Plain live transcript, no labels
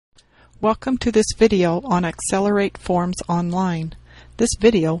Welcome to this video on Xcelerate Forms Online. This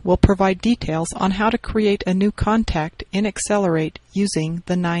video will provide details on how to create a new contact in Xcelerate using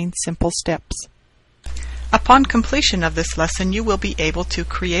the 9 simple steps. Upon completion of this lesson, you will be able to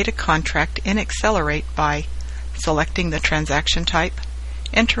create a contract in Xcelerate by selecting the transaction type,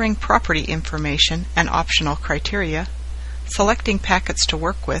 entering property information and optional criteria, selecting packets to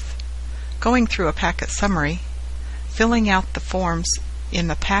work with, going through a packet summary, filling out the forms in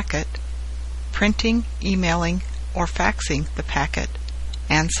the packet, printing, emailing, or faxing the packet,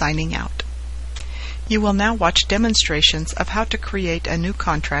 and signing out. You will now watch demonstrations of how to create a new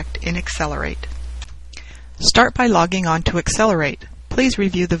contract in Xcelerate. Start by logging on to Xcelerate. Please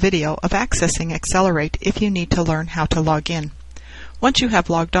review the video of accessing Xcelerate if you need to learn how to log in. Once you have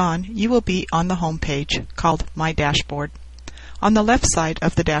logged on, you will be on the home page called My Dashboard. On the left side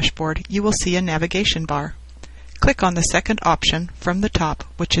of the dashboard, you will see a navigation bar. Click on the second option from the top,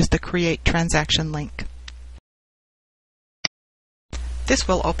 which is the Create Transaction link. This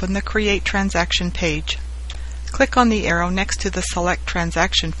will open the Create Transaction page. Click on the arrow next to the Select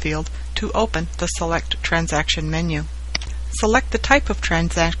Transaction field to open the Select Transaction menu. Select the type of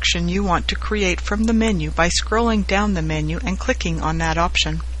transaction you want to create from the menu by scrolling down the menu and clicking on that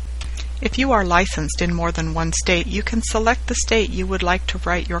option. If you are licensed in more than one state, you can select the state you would like to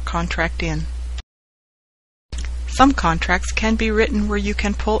write your contract in. Some contracts can be written where you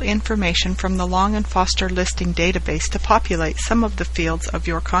can pull information from the long&foster listing database to populate some of the fields of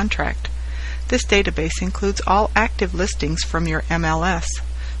your contract. This database includes all active listings from your MLS.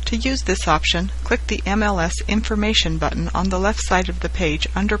 To use this option, click the MLS Information button on the left side of the page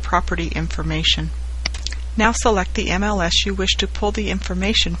under Property Information. Now select the MLS you wish to pull the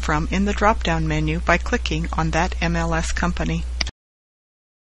information from in the drop-down menu by clicking on that MLS company.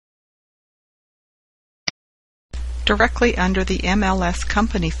 Directly under the MLS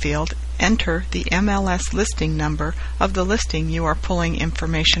company field, enter the MLS listing number of the listing you are pulling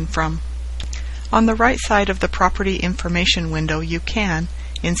information from. On the right side of the Property Information window, you can,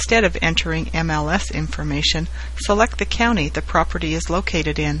 instead of entering MLS information, select the county the property is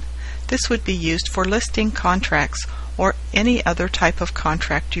located in. This would be used for listing contracts or any other type of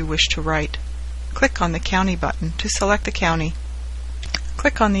contract you wish to write. Click on the County button to select the county.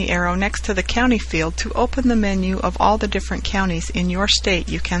 Click on the arrow next to the County field to open the menu of all the different counties in your state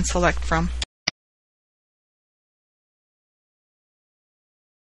you can select from.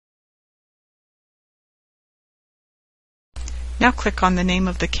 Now click on the name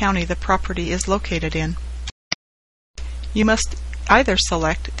of the county the property is located in. You must either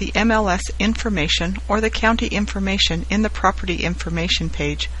select the MLS information or the county information in the Property Information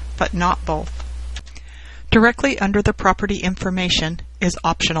page, but not both. Directly under the Property Information is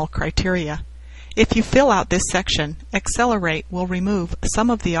Optional Criteria. If you fill out this section, Xcelerate will remove some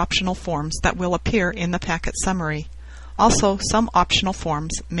of the optional forms that will appear in the packet summary. Also, some optional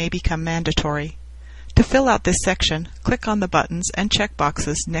forms may become mandatory. To fill out this section, click on the buttons and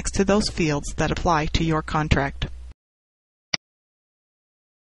checkboxes next to those fields that apply to your contract.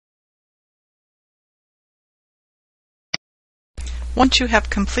 Once you have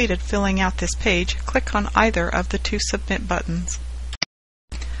completed filling out this page, click on either of the two Submit buttons.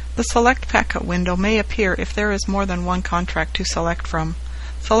 The Select Packet window may appear if there is more than one contract to select from.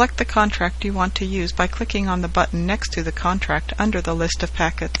 Select the contract you want to use by clicking on the button next to the contract under the list of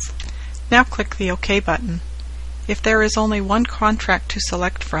packets. Now click the OK button. If there is only one contract to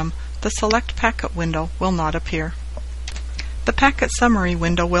select from, the Select Packet window will not appear. The Packet Summary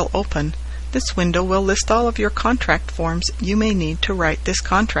window will open. This window will list all of your contract forms you may need to write this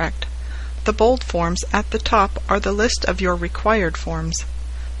contract. The bold forms at the top are the list of your required forms.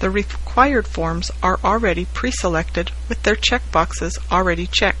 The required forms are already pre-selected with their checkboxes already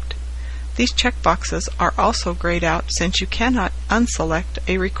checked. These checkboxes are also grayed out since you cannot unselect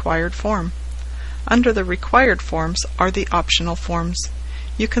a required form. Under the required forms are the optional forms.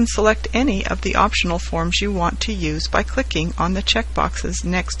 You can select any of the optional forms you want to use by clicking on the checkboxes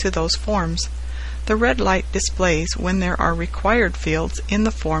next to those forms. The red light displays when there are required fields in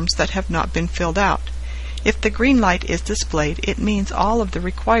the forms that have not been filled out. If the green light is displayed, it means all of the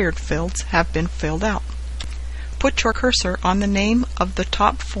required fields have been filled out. Put your cursor on the name of the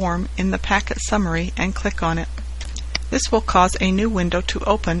top form in the packet summary and click on it. This will cause a new window to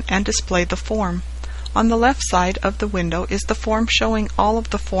open and display the form. On the left side of the window is the form showing all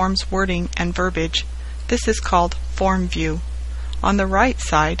of the form's wording and verbiage. This is called Form View. On the right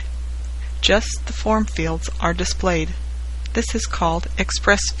side, just the form fields are displayed. This is called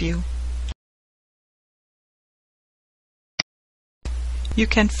Express View. You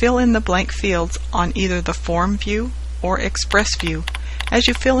can fill in the blank fields on either the Form View or Express View. As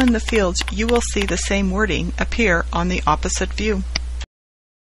you fill in the fields, you will see the same wording appear on the opposite view.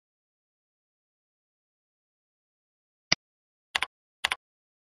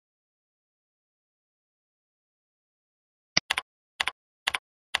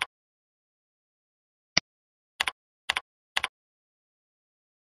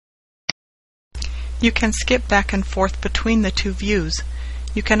 You can skip back and forth between the two views.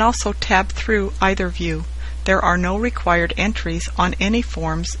 You can also tab through either view. There are no required entries on any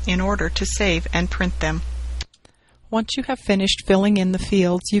forms in order to save and print them. Once you have finished filling in the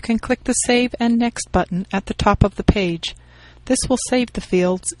fields, you can click the Save and Next button at the top of the page. This will save the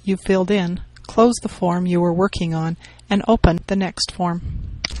fields you filled in, close the form you were working on, and open the next form.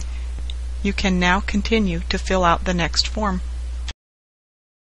 You can now continue to fill out the next form.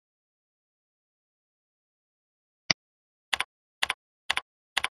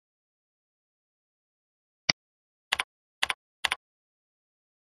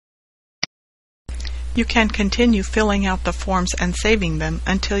 You can continue filling out the forms and saving them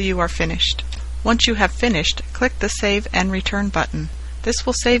until you are finished. Once you have finished, click the Save and Return button. This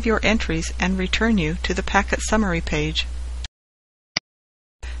will save your entries and return you to the packet summary page.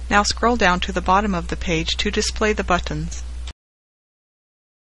 Now scroll down to the bottom of the page to display the buttons.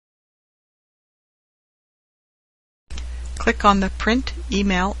 Click on the Print,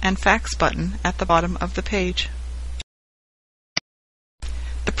 Email, and Fax button at the bottom of the page.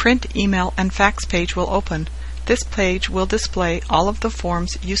 The Print, Email, and Fax page will open. This page will display all of the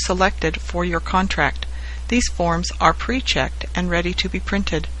forms you selected for your contract. These forms are pre-checked and ready to be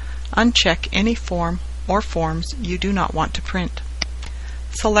printed. Uncheck any form or forms you do not want to print.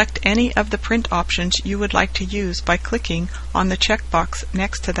 Select any of the print options you would like to use by clicking on the checkbox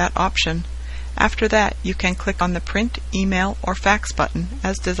next to that option. After that, you can click on the Print, Email, or Fax button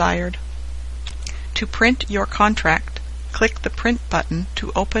as desired. To print your contract, click the Print button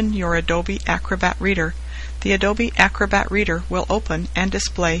to open your Adobe Acrobat Reader. The Adobe Acrobat Reader will open and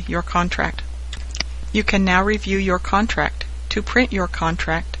display your contract. You can now review your contract. To print your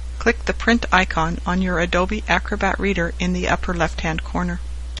contract, click the Print icon on your Adobe Acrobat Reader in the upper left-hand corner.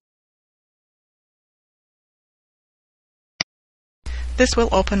 This will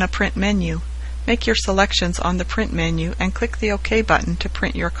open a print menu. Make your selections on the print menu and click the OK button to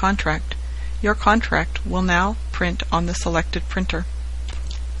print your contract. Your contract will now print on the selected printer.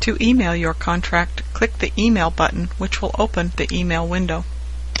 To email your contract, click the Email button, which will open the email window.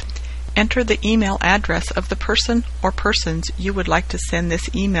 Enter the email address of the person or persons you would like to send this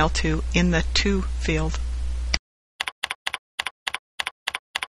email to in the To field.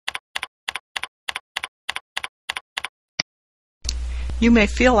 You may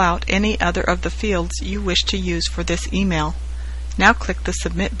fill out any other of the fields you wish to use for this email. Now click the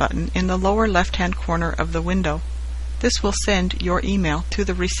Submit button in the lower left-hand corner of the window. This will send your email to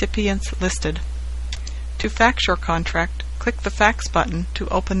the recipients listed. To fax your contract, click the Fax button to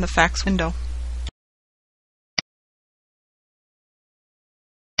open the fax window.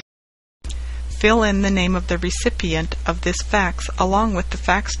 Fill in the name of the recipient of this fax along with the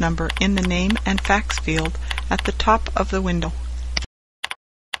fax number in the Name and Fax field at the top of the window.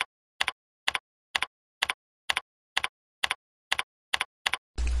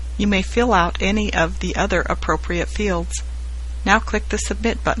 You may fill out any of the other appropriate fields. Now click the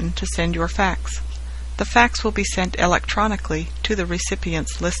Submit button to send your fax. The fax will be sent electronically to the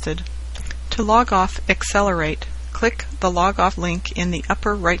recipients listed. To log off Xcelerate, click the Log Off link in the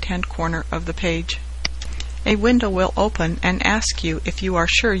upper right-hand corner of the page. A window will open and ask you if you are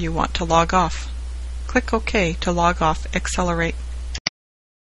sure you want to log off. Click OK to log off Xcelerate.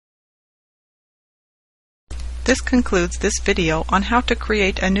 This concludes this video on how to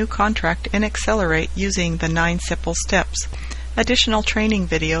create a new contract in Xcelerate using the 9 simple steps. Additional training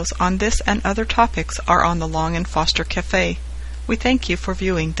videos on this and other topics are on the Long and Foster Cafe. We thank you for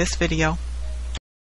viewing this video.